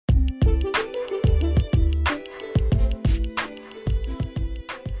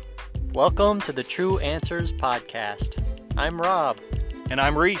Welcome to the True Answers Podcast. I'm Rob. And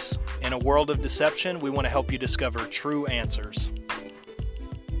I'm Reese. In a world of deception, we want to help you discover true answers.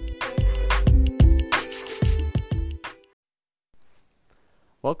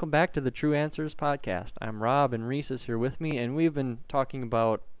 Welcome back to the True Answers Podcast. I'm Rob, and Reese is here with me, and we've been talking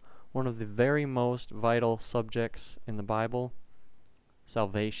about one of the very most vital subjects in the Bible,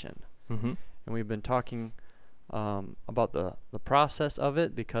 salvation. Mm-hmm. And we've been talking about the process of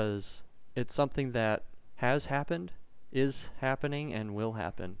it, because it's something that has happened, is happening, and will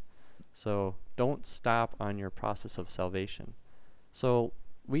happen. So don't stop on your process of salvation. So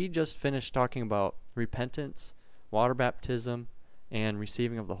we just finished talking about repentance, water baptism, and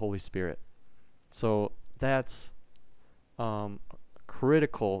receiving of the Holy Spirit. So that's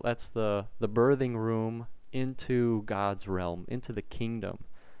critical. That's the birthing room into God's realm, into the kingdom.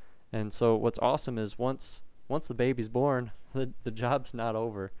 And so what's awesome is once the baby's born, the job's not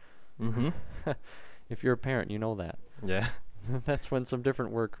over. Mm-hmm. If you're a parent, you know that. Yeah. That's when some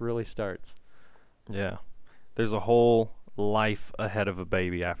different work really starts. Yeah. There's a whole life ahead of a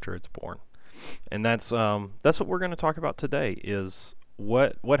baby after it's born. And that's what we're going to talk about today, is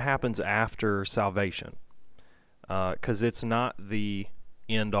what happens after salvation. 'Cause it's not the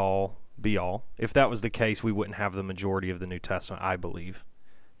end-all, be-all. If that was the case, we wouldn't have the majority of the New Testament, I believe.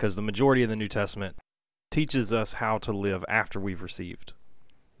 Because the majority of the New Testament teaches us how to live after we've received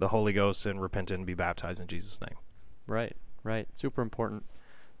the Holy Ghost and repented and be baptized in Jesus' name. Right. Super important.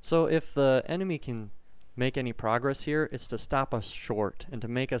 So if the enemy can make any progress here, it's to stop us short and to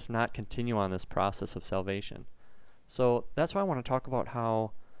make us not continue on this process of salvation. So that's why I want to talk about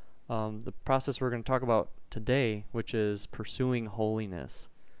how the process we're going to talk about today, which is pursuing holiness,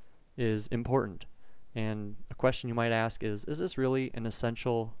 is important. And a question you might ask is this really an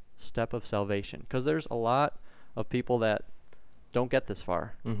essential step of salvation? Because there's a lot of people that don't get this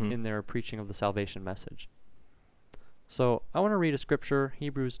far in their preaching of the salvation message. So I want to read a scripture,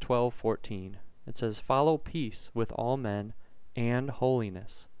 Hebrews 12:14. It says, "Follow peace with all men and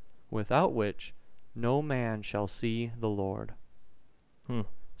holiness, without which no man shall see the Lord."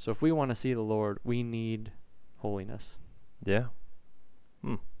 So if we want to see the Lord, we need holiness. Yeah.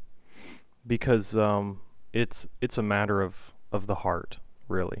 Because it's a matter of the heart,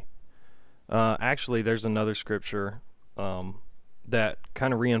 really. Actually, there's another scripture that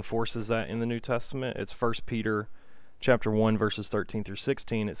kind of reinforces that in the New Testament. It's 1 Peter chapter 1, verses 13 through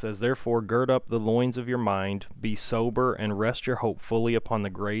 16. It says, "Therefore gird up the loins of your mind, be sober, and rest your hope fully upon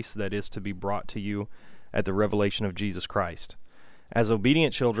the grace that is to be brought to you at the revelation of Jesus Christ. As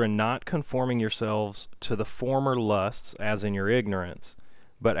obedient children, not conforming yourselves to the former lusts as in your ignorance,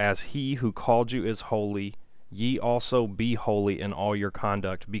 but as he who called you is holy, ye also be holy in all your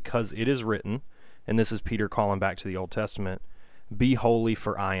conduct, because it is written," and this is Peter calling back to the Old Testament, "Be holy,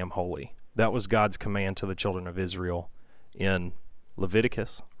 for I am holy." That was God's command to the children of Israel in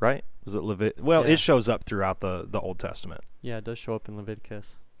Leviticus, right? Was it Well, Yeah. It shows up throughout the Old Testament. Yeah, it does show up in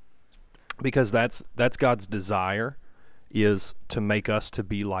Leviticus. Because that's God's desire, is to make us to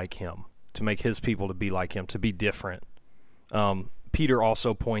be like him, to make his people to be like him, to be different. Peter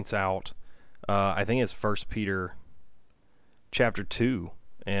also points out, I think it's 1 Peter chapter 2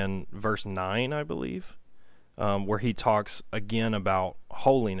 and verse 9, I believe, where he talks again about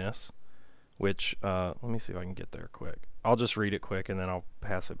holiness, which, let me see if I can get there quick. I'll just read it quick and then I'll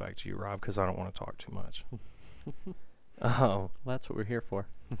pass it back to you, Rob, because I don't want to talk too much. Well, that's what we're here for.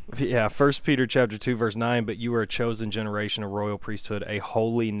 Yeah, 1 Peter chapter 2, verse 9, "But you are a chosen generation, a royal priesthood, a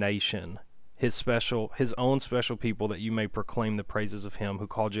holy nation, his own special people, that you may proclaim the praises of him who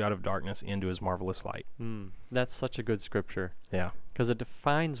called you out of darkness into his marvelous light." That's such a good scripture. Yeah. Because it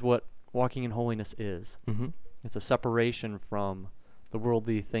defines what walking in holiness is. It's a separation from the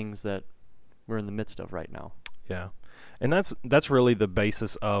worldly things that we're in the midst of right now. Yeah. And that's really the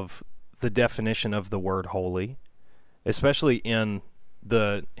basis of the definition of the word holy, especially in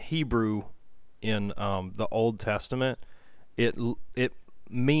the Hebrew in the Old Testament. It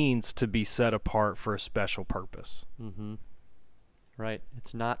means to be set apart for a special purpose. Right.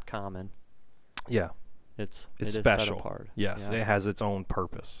 It's not common. Yeah. It's special. Set apart. Yes, Yeah. It has its own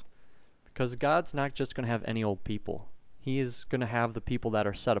purpose. Because God's not just going to have any old people. He is going to have the people that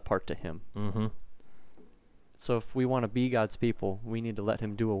are set apart to him. So if we want to be God's people, we need to let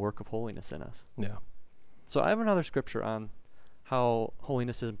him do a work of holiness in us. Yeah. So I have another scripture on how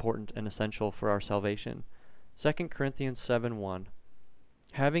holiness is important and essential for our salvation. 2 Corinthians 7:1.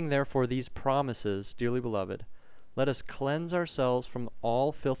 "Having therefore these promises, dearly beloved, let us cleanse ourselves from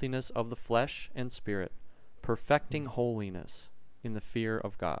all filthiness of the flesh and spirit, perfecting holiness in the fear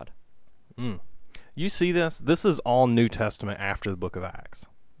of God." You see this? This is all New Testament after the book of Acts.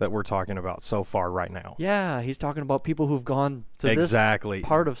 that we're talking about so far right now. Yeah, he's talking about people who've gone to Exactly. this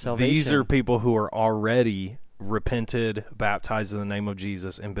part of salvation. These are people who are already repented, baptized in the name of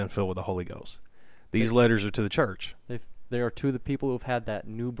Jesus, and been filled with the Holy Ghost. These letters are to the church. They are to the people who've had that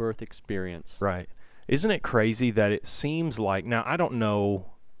new birth experience. Right. Isn't it crazy that it seems like, now I don't know,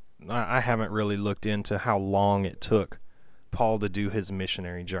 I haven't really looked into how long it took Paul to do his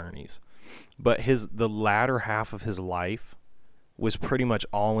missionary journeys, but the latter half of his life was pretty much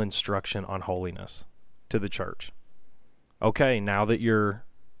all instruction on holiness to the church. Okay, now that you're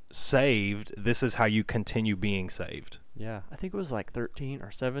saved, this is how you continue being saved. Yeah, I think it was like 13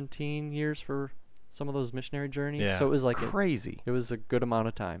 or 17 years for some of those missionary journeys. Yeah, So it was like crazy. It was a good amount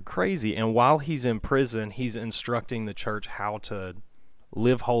of time. Crazy. And while he's in prison, he's instructing the church how to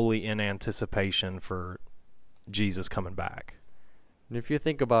live holy in anticipation for Jesus coming back. And if you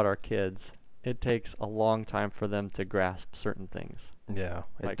think about our kids, it takes a long time for them to grasp certain things. Yeah,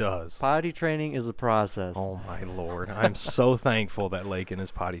 it Like, does. Potty training is a process. Oh my Lord. I'm so thankful that Lakin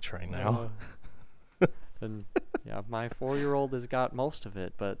is potty trained now. And yeah, my 4-year-old has got most of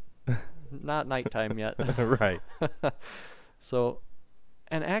it, but not nighttime yet. Right. So,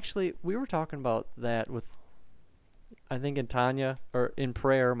 and actually, we were talking about that with, I think in Tanya, or in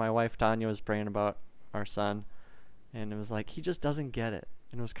prayer, my wife Tanya was praying about our son, and it was like, he just doesn't get it.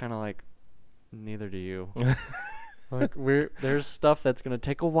 And it was kind of like, neither do you. Like, there's stuff that's going to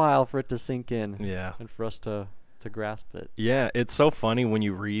take a while for it to sink in. Yeah. And for us to grasp it. Yeah, it's so funny when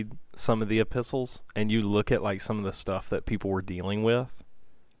you read some of the epistles and you look at like some of the stuff that people were dealing with.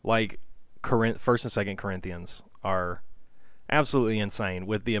 Like First and Second Corinthians are absolutely insane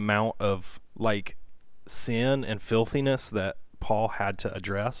with the amount of like sin and filthiness that Paul had to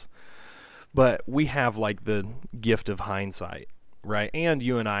address. But we have like the gift of hindsight, right? And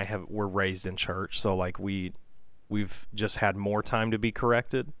you and I were raised in church, so like we've just had more time to be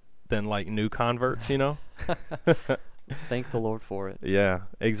corrected than like new converts, you know? Thank the Lord for it. Yeah,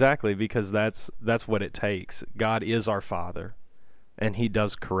 exactly, because that's what it takes. God is our Father, and He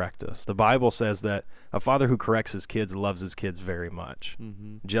does correct us. The Bible says that a father who corrects his kids loves his kids very much,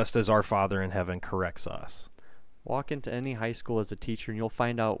 just as our Father in heaven corrects us. Walk into any high school as a teacher, and you'll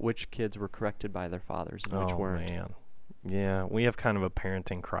find out which kids were corrected by their fathers and which weren't. Oh, man. Yeah, we have kind of a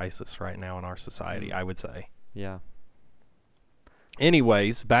parenting crisis right now in our society, I would say. Yeah.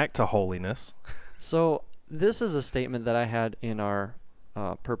 Anyways, back to holiness. So this is a statement that I had in our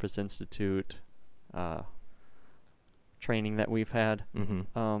Purpose Institute training that we've had.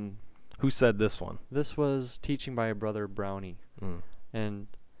 Mm-hmm. Who said this one? This was teaching by a brother Brownie. Mm. And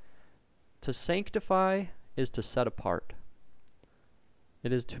to sanctify is to set apart.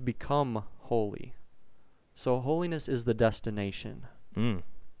 It is to become holy. So holiness is the destination. Mm.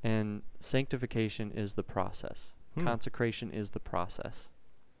 And sanctification is the process. Consecration is the process.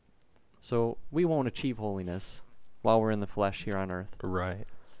 So we won't achieve holiness while we're in the flesh here on earth. Right.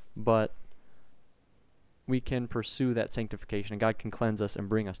 But we can pursue that sanctification, and God can cleanse us and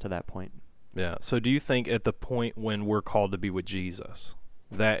bring us to that point. Yeah. So do you think at the point when we're called to be with Jesus,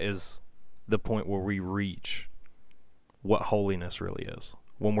 that is the point where we reach what holiness really is?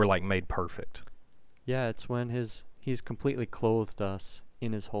 When we're like made perfect? Yeah, it's when He's completely clothed us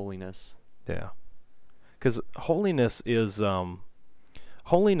in His holiness. Yeah. Because holiness is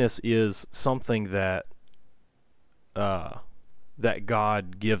something that that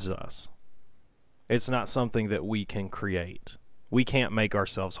God gives us. It's not something that we can create. We can't make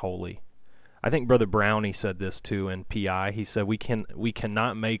ourselves holy. I think Brother Brownie said this too in PI. He said we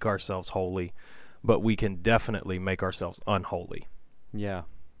cannot make ourselves holy, but we can definitely make ourselves unholy. Yeah.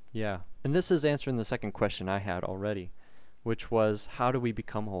 Yeah. And this is answering the second question I had already, which was, how do we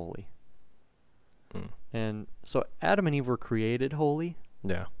become holy? And so Adam and Eve were created holy.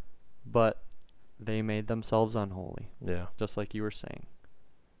 Yeah. But they made themselves unholy. Yeah. Just like you were saying.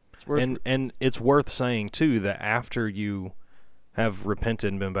 And it's worth saying too that after you have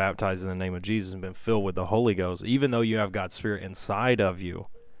repented and been baptized in the name of Jesus and been filled with the Holy Ghost, even though you have God's Spirit inside of you,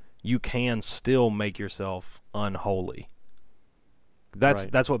 you can still make yourself unholy.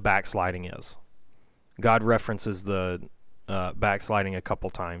 That's what backsliding is. God references the backsliding a couple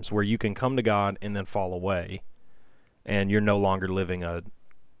times, where you can come to God and then fall away, and you're no longer living in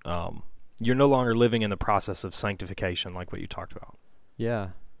the process of sanctification, like what you talked about. Yeah,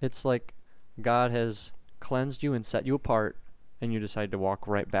 it's like God has cleansed you and set you apart, and you decide to walk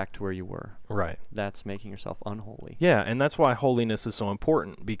right back to where you were. Right. That's making yourself unholy. Yeah, and that's why holiness is so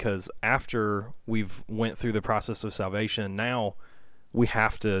important, because after we've went through the process of salvation, now we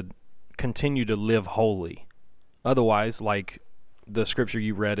have to continue to live holy. Otherwise, like the scripture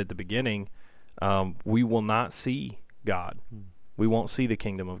you read at the beginning, we will not see God. We won't see the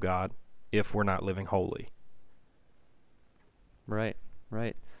kingdom of God if we're not living holy. Right,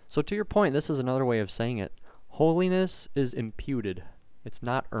 right. So to your point, this is another way of saying it. Holiness is imputed. It's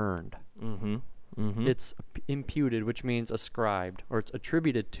not earned. Mm-hmm. Mm-hmm. It's imputed, which means ascribed, or it's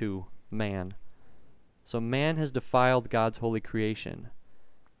attributed to man. So man has defiled God's holy creation.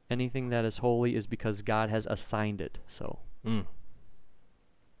 Anything that is holy is because God has assigned it so.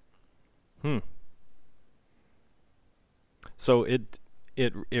 So it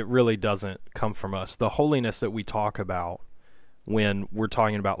really doesn't come from us. The holiness that we talk about when we're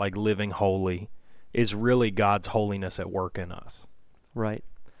talking about like living holy is really God's holiness at work in us. Right.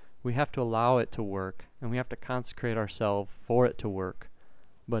 We have to allow it to work, and we have to consecrate ourselves for it to work,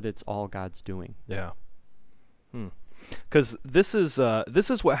 but it's all God's doing. Yeah. Because this is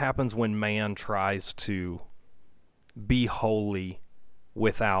what happens when man tries to be holy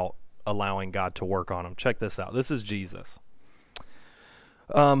without allowing God to work on him. Check this out. This is Jesus.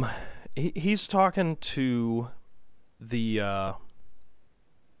 He's talking to the hang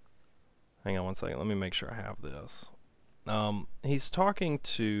on one second, let me make sure I have this. He's talking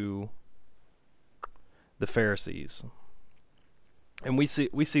to the Pharisees, and we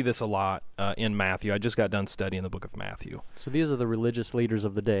see this a lot in Matthew. I just got done studying the book of Matthew. So these are the religious leaders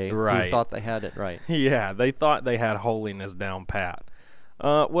of the day Right. who thought they had it right. Yeah, they thought they had holiness down pat.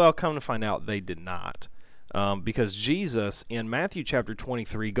 Well, come to find out, they did not. Because Jesus, in Matthew chapter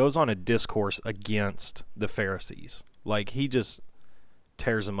 23, goes on a discourse against the Pharisees. Like, he just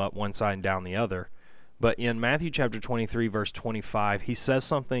tears them up one side and down the other. But in Matthew chapter 23, verse 25, he says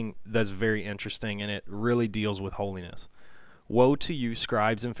something that's very interesting, and it really deals with holiness. Woe to you,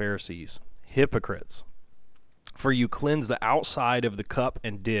 scribes and Pharisees, hypocrites! For you cleanse the outside of the cup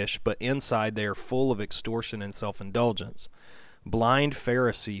and dish, but inside they are full of extortion and self-indulgence. Blind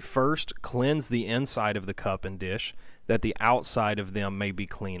Pharisee, first cleanse the inside of the cup and dish, that the outside of them may be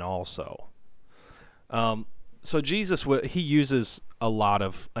clean also. So Jesus, he uses a lot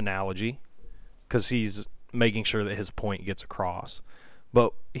of analogy because he's making sure that his point gets across.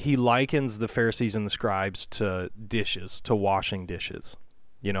 But he likens the Pharisees and the scribes to dishes, to washing dishes,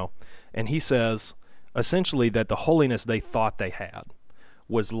 you know. And he says, essentially, that the holiness they thought they had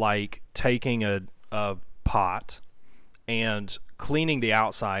was like taking a pot and cleaning the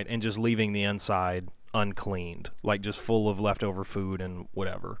outside and just leaving the inside uncleaned, like just full of leftover food and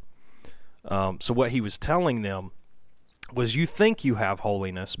whatever. So what he was telling them was, you think you have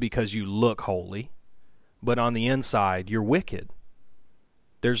holiness because you look holy, but on the inside you're wicked.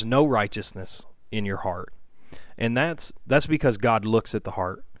 There's no righteousness in your heart. And that's because God looks at the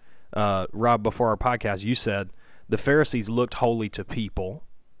heart. Rob, before our podcast, you said the Pharisees looked holy to people,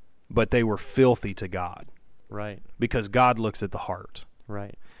 but they were filthy to God. Right. Because God looks at the heart.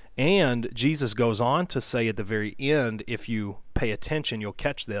 Right. And Jesus goes on to say at the very end, if you pay attention, you'll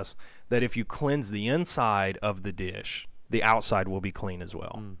catch this, that if you cleanse the inside of the dish, the outside will be clean as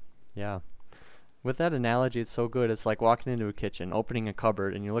well. Yeah. With that analogy, it's so good. It's like walking into a kitchen, opening a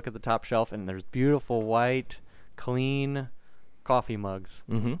cupboard, and you look at the top shelf, and there's beautiful, white, clean coffee mugs.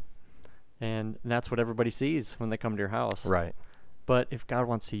 Mm-hmm. And that's what everybody sees when they come to your house. Right. But if God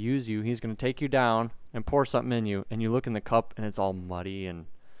wants to use you, he's going to take you down and pour something in you, and you look in the cup, and it's all muddy and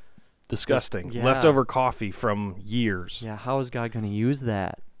disgusting. Yeah. Leftover coffee from years. Yeah, how is God going to use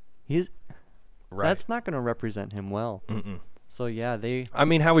that? Right. That's not going to represent him well. Mm-mm. So yeah, I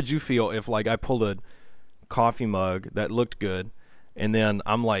mean, how would you feel if like I pulled a coffee mug that looked good, and then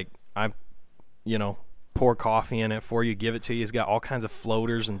I'm like, pour coffee in it for you, give it to you. It's got all kinds of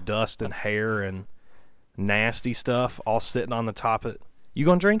floaters and dust and hair and nasty stuff all sitting on the top of it. You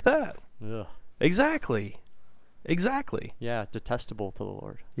gonna drink that? Ugh. Exactly. Yeah, detestable to the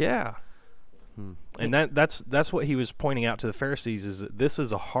Lord. Yeah. And that's what he was pointing out to the Pharisees, is that this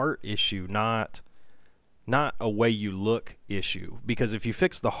is a heart issue, not a way you look issue. Because if you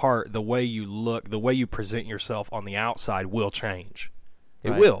fix the heart, the way you look, the way you present yourself on the outside will change.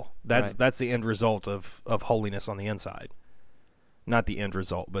 It will. That's the end result of holiness on the inside. Not the end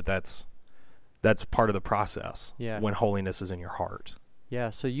result, but that's part of the process. Yeah. When holiness is in your heart.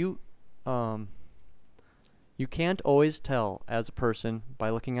 Yeah, so you can't always tell as a person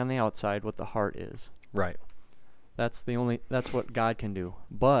by looking on the outside what the heart is. Right. That's what God can do.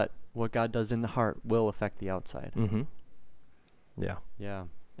 But what God does in the heart will affect the outside. Mm-hmm. Yeah. Yeah.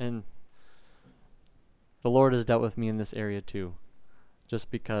 And the Lord has dealt with me in this area too. Just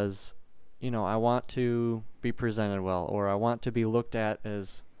because, I want to be presented well, or I want to be looked at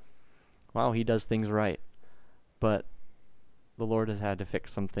as, wow, he does things right. But the Lord has had to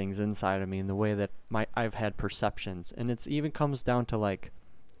fix some things inside of me in the way that I've had perceptions. And it's even comes down to like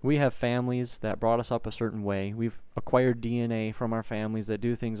We have families that brought us up a certain way. We've acquired DNA from our families that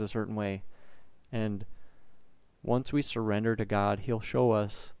do things a certain way. And once we surrender to God, He'll show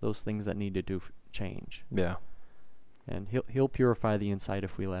us those things that need to do change. Yeah. And He'll purify the inside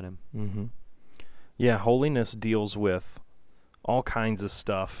if we let Him. Mm-hmm. Yeah, holiness deals with all kinds of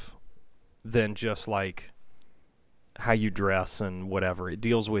stuff than just like how you dress and whatever. It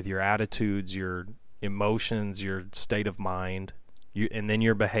deals with your attitudes, your emotions, your state of mind, and then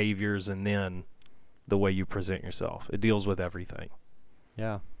your behaviors, and then the way you present yourself. It deals with everything.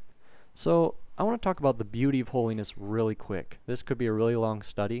 Yeah. So I want to talk about the beauty of holiness really quick. This could be a really long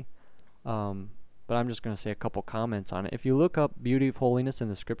study, but I'm just going to say a couple comments on it. If you look up beauty of holiness in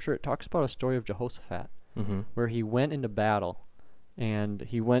the scripture, it talks about a story of Jehoshaphat, where he went into battle, and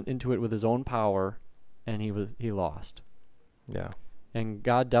he went into it with his own power, and he lost. Yeah. And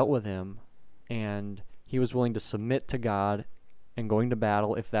God dealt with him, and he was willing to submit to God and going to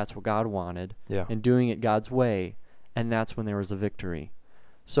battle if that's what God wanted, and doing it God's way, and that's when there was a victory.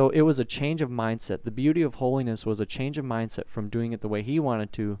 So it was a change of mindset. The beauty of holiness was a change of mindset from doing it the way he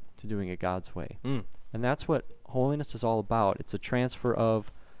wanted to doing it God's way. And that's what holiness is all about. It's a transfer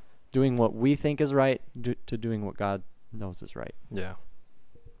of doing what we think is right to doing what God knows is right. Yeah.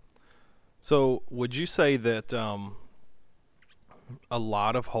 So would you say that a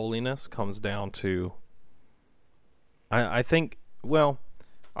lot of holiness comes down to, I think, well,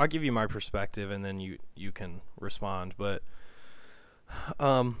 I'll give you my perspective and then you can respond, but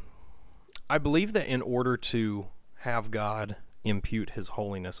I believe that in order to have God impute His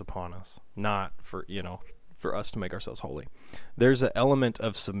holiness upon us, not for us to make ourselves holy, there's an element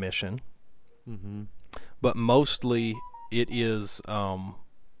of submission, but mostly it is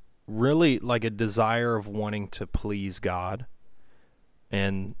really like a desire of wanting to please God.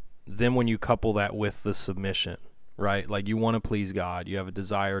 And then when you couple that with the submission, right? Like you want to please God, you have a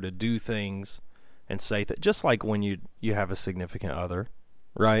desire to do things and say that, just like when you have a significant other,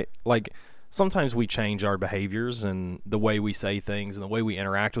 right? Like sometimes we change our behaviors and the way we say things and the way we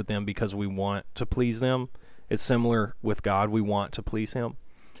interact with them because we want to please them. It's similar with God. We want to please Him.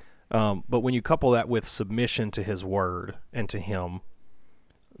 But when you couple that with submission to His word and to Him,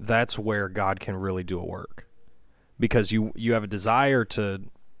 that's where God can really do a work, because you have a desire to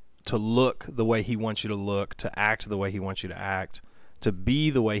look the way He wants you to look, to act the way He wants you to act, to be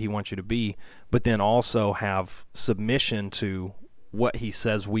the way He wants you to be, but then also have submission to what He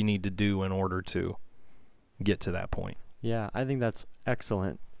says we need to do in order to get to that point. Yeah, I think that's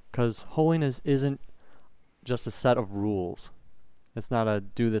excellent, because holiness isn't just a set of rules. It's not a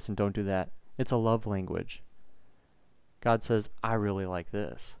do this and don't do that. It's a love language. God says, I really like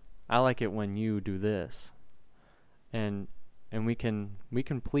this. I like it when you do this. And we can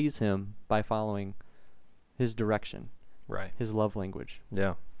please Him by following His direction. Right. His love language.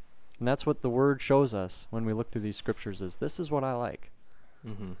 Yeah. And that's what the Word shows us when we look through these scriptures, is this is what I like.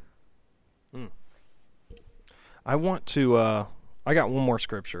 I want to, I got one more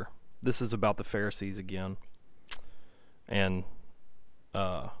scripture. This is about the Pharisees again. And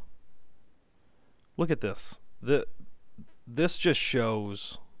look at this. This just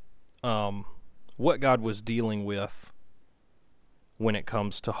shows what God was dealing with when it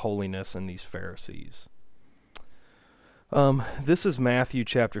comes to holiness in these Pharisees. This is Matthew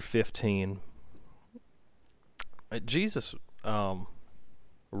chapter 15. Jesus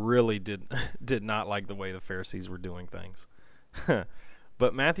really did not like the way the Pharisees were doing things.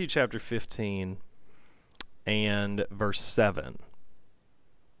 But Matthew chapter 15 and verse 7.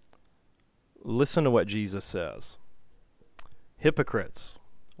 Listen to what Jesus says. Hypocrites,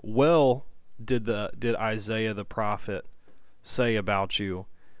 well did Isaiah the prophet say about you,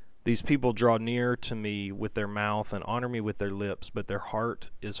 these people draw near to me with their mouth and honor me with their lips, but their heart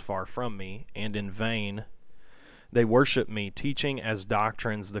is far from me, and in vain they worship me, teaching as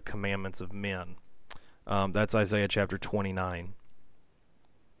doctrines the commandments of men. That's Isaiah chapter 29.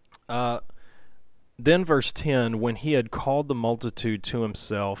 Then verse 10, when he had called the multitude to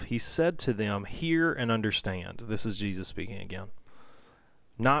himself, he said to them, hear and understand. This is Jesus speaking again.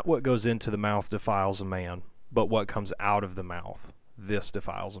 Not what goes into the mouth defiles a man, but what comes out of the mouth, this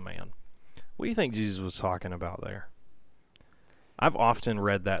defiles a man. What do you think Jesus was talking about there? I've often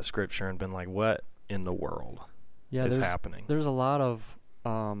read that scripture and been like, what in the world is happening? There's a lot of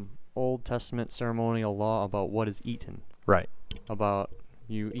Old Testament ceremonial law about what is eaten. Right. About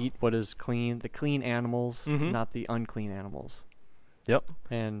you eat what is clean, the clean animals, not the unclean animals. Yep.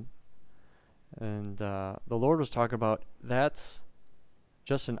 And the Lord was talking about that's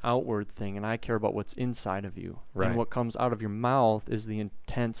just an outward thing, and I care about what's inside of you. Right. And what comes out of your mouth is the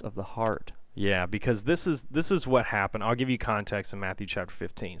intents of the heart. Yeah, because this is what happened. I'll give you context in Matthew chapter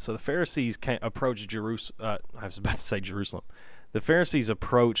 15. So the Pharisees approached Jerusalem. I was about to say Jerusalem. The Pharisees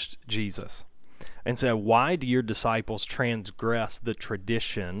approached Jesus and said, "Why do your disciples transgress the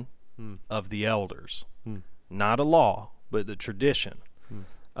tradition of the elders? Not a law, but the tradition,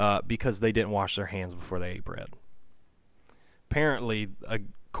 because they didn't wash their hands before they ate bread." Apparently,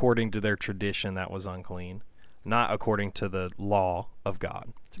 according to their tradition, that was unclean, not according to the law of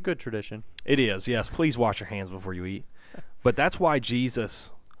God. It's a good tradition. It is, yes. Please wash your hands before you eat. But that's why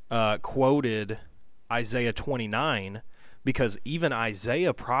Jesus quoted Isaiah 29, because even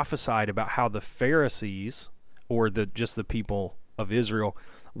Isaiah prophesied about how the Pharisees, or just the people of Israel,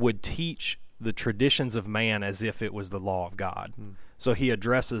 would teach the traditions of man as if it was the law of God. So he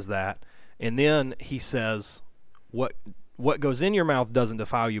addresses that, and then he says, what goes in your mouth doesn't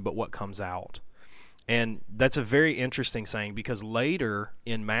defile you, but what comes out. And that's a very interesting saying, because later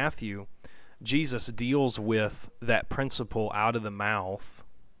in Matthew, Jesus deals with that principle out of the mouth,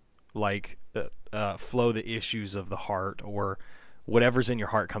 like flow the issues of the heart, or whatever's in your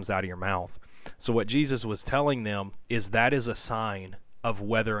heart comes out of your mouth. So what Jesus was telling them is that is a sign of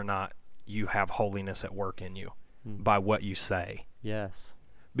whether or not you have holiness at work in you by what you say. Yes.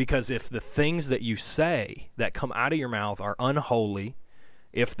 Because if the things that you say that come out of your mouth are unholy,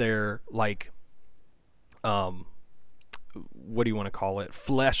 if they're like, what do you want to call it?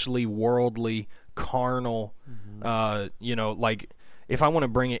 Fleshly, worldly, carnal, like if I want to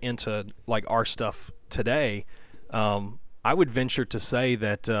bring it into like our stuff today, I would venture to say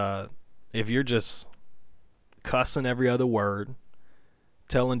that if you're just cussing every other word,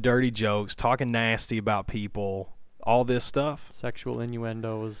 telling dirty jokes, talking nasty about people, all this stuff, sexual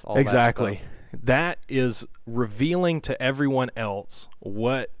innuendos, all exactly, that stuff. That is revealing to everyone else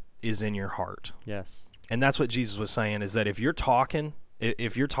what is in your heart. Yes. And that's what Jesus was saying, is that if you're talking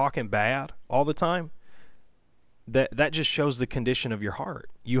bad all the time, that just shows the condition of your heart.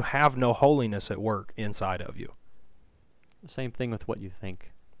 You have no holiness at work inside of you. Same thing with what you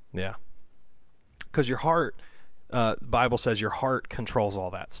think. Yeah. Because your heart, the Bible says your heart controls all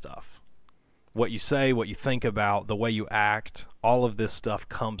that stuff. What you say, what you think about, the way you act, all of this stuff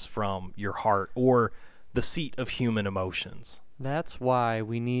comes from your heart, or the seat of human emotions. That's why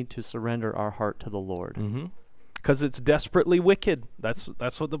we need to surrender our heart to the Lord. Because it's desperately wicked. That's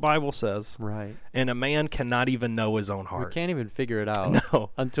what the Bible says. Right. And a man cannot even know his own heart. We can't even figure it out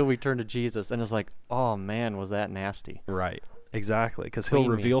No. until we turn to Jesus, and it's like, oh man, was that nasty. Right. Exactly. Because he'll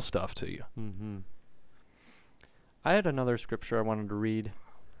reveal stuff to you. I had another scripture I wanted to read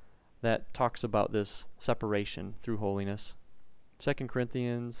that talks about this separation through holiness. 2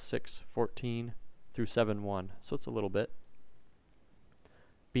 Corinthians 6:14 through 7:1. So it's a little bit.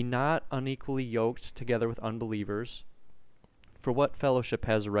 Be not unequally yoked together with unbelievers. For what fellowship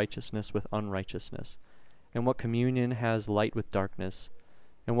has righteousness with unrighteousness? And what communion has light with darkness?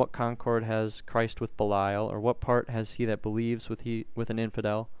 And what concord has Christ with Belial? Or what part has he that believes with an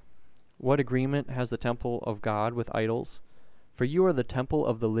infidel? What agreement has the temple of God with idols? For you are the temple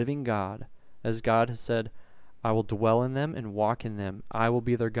of the living God. As God has said, I will dwell in them and walk in them. I will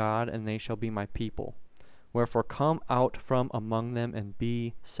be their God, and they shall be my people. Wherefore come out from among them and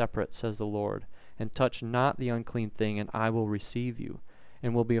be separate, says the Lord, and touch not the unclean thing, and I will receive you,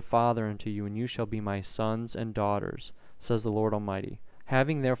 and will be a father unto you, and you shall be my sons and daughters, says the Lord Almighty.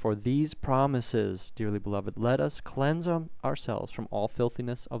 Having therefore these promises, dearly beloved, let us cleanse ourselves from all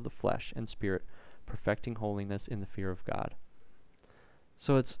filthiness of the flesh and spirit, perfecting holiness in the fear of God.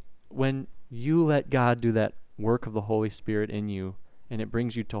 So it's when you let God do that work of the Holy Spirit in you, and it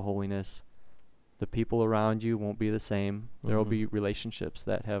brings you to holiness, the people around you won't be the same. There will be relationships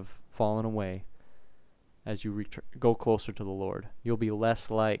that have fallen away as you go closer to the Lord. You'll be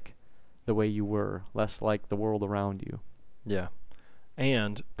less like the way you were, less like the world around you. Yeah.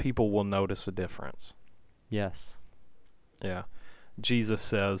 And people will notice a difference. Yes. Yeah. Jesus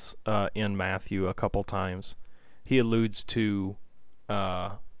says in Matthew a couple times, he alludes to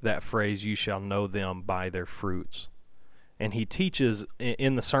that phrase, you shall know them by their fruits. And he teaches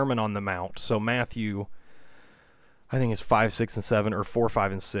in the Sermon on the Mount. So Matthew, I think it's 5, 6, and 7, or 4,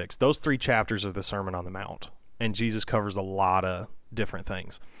 5, and 6. Those 3 chapters are the Sermon on the Mount. And Jesus covers a lot of different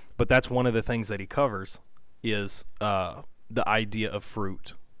things. But that's one of the things that he covers is the idea of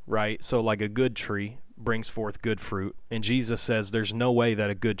fruit, right? So like a good tree brings forth good fruit. And Jesus says there's no way that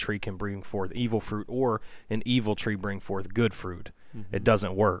a good tree can bring forth evil fruit, or an evil tree bring forth good fruit. It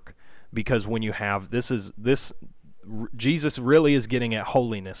doesn't work. Because when you have, Jesus really is getting at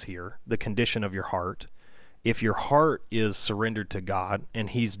holiness here, the condition of your heart. If your heart is surrendered to God and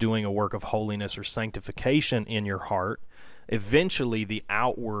he's doing a work of holiness or sanctification in your heart, eventually the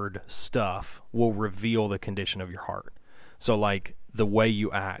outward stuff will reveal the condition of your heart. So like the way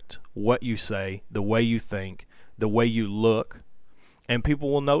you act, what you say, the way you think, the way you look, and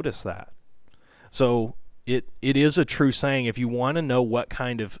people will notice that. So it is a true saying, if you want to know what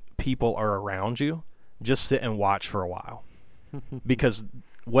kind of people are around you, just sit and watch for a while. Because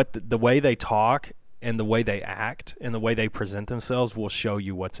the way they talk and the way they act and the way they present themselves will show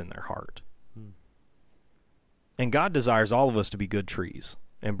you what's in their heart. And God desires all of us to be good trees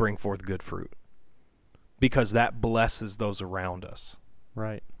and bring forth good fruit, because that blesses those around us.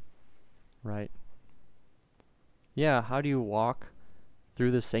 Right. Yeah, how do you walk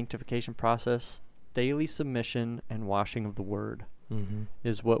through the sanctification process? Daily submission and washing of the Word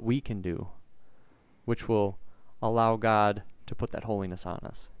is what we can do, which will allow God to put that holiness on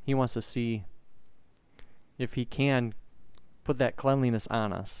us. He wants to see if He can put that cleanliness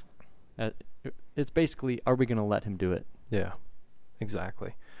on us. It's basically, are we going to let Him do it? Yeah,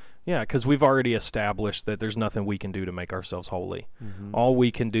 exactly. Yeah, because we've already established that there's nothing we can do to make ourselves holy. All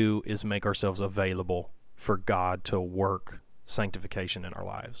we can do is make ourselves available for God to work sanctification in our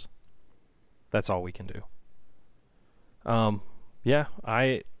lives. That's all we can do. Yeah,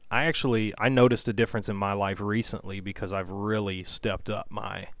 I noticed a difference in my life recently because I've really stepped up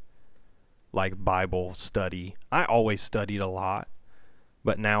my Bible study. I always studied a lot,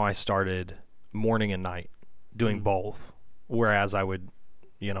 but now I started morning and night doing both. Whereas I would,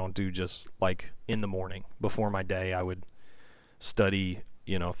 do just in the morning before my day, I would study,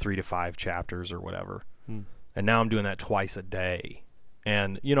 3 to 5 chapters or whatever. And now I'm doing that twice a day.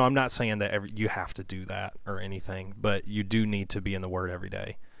 And, I'm not saying that you have to do that or anything, but you do need to be in the Word every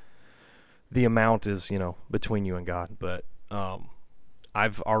day. The amount is, between you and God, but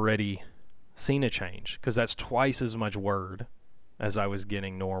I've already seen a change, because that's twice as much Word as I was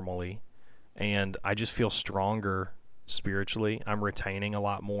getting normally, and I just feel stronger spiritually. I'm retaining a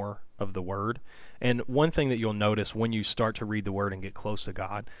lot more of the Word. And one thing that you'll notice when you start to read the Word and get close to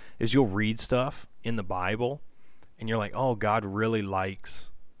God is you'll read stuff in the Bible, and you're like, oh, God really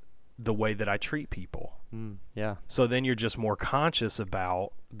likes the way that I treat people. Yeah. So then you're just more conscious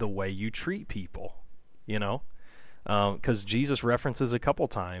about the way you treat people, because Jesus references a couple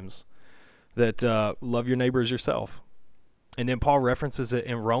times that love your neighbor as yourself. And then Paul references it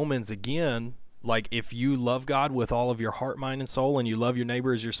in Romans again, like if you love God with all of your heart, mind, and soul, and you love your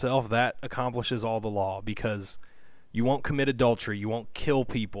neighbor as yourself, that accomplishes all the law, because you won't commit adultery, you won't kill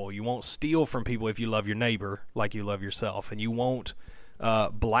people, you won't steal from people if you love your neighbor like you love yourself, and you won't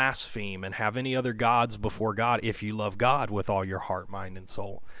blaspheme and have any other gods before God if you love God with all your heart, mind, and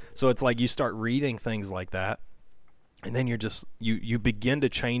soul. So it's like you start reading things like that, and then you begin to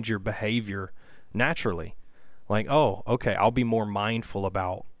change your behavior naturally. Like, oh, okay, I'll be more mindful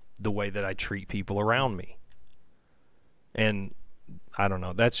about the way that I treat people around me. And I don't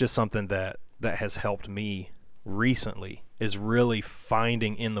know, that's just something that has helped me recently, is really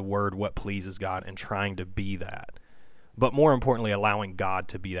finding in the Word what pleases God and trying to be that. But more importantly, allowing God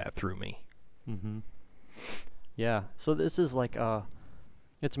to be that through me. Yeah, so this is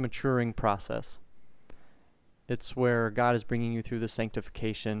it's a maturing process. It's where God is bringing you through the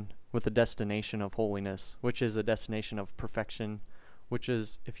sanctification with a destination of holiness, which is a destination of perfection, which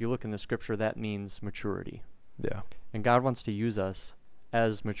is, if you look in the Scripture, that means maturity. Yeah. And God wants to use us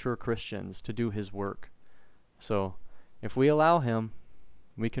as mature Christians to do His work. So if we allow Him,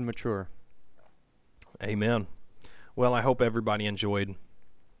 we can mature. Amen. Well, I hope everybody enjoyed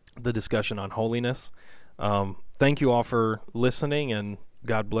the discussion on holiness. Thank you all for listening, and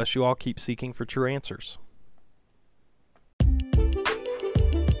God bless you all. Keep seeking for true answers.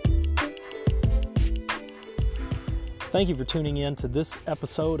 Thank you for tuning in to this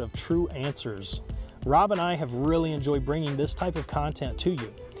episode of True Answers. Rob and I have really enjoyed bringing this type of content to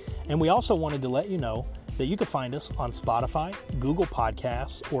you. And we also wanted to let you know that you can find us on Spotify, Google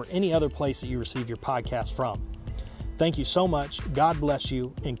Podcasts, or any other place that you receive your podcast from. Thank you so much. God bless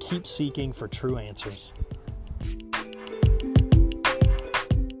you, and keep seeking for true answers.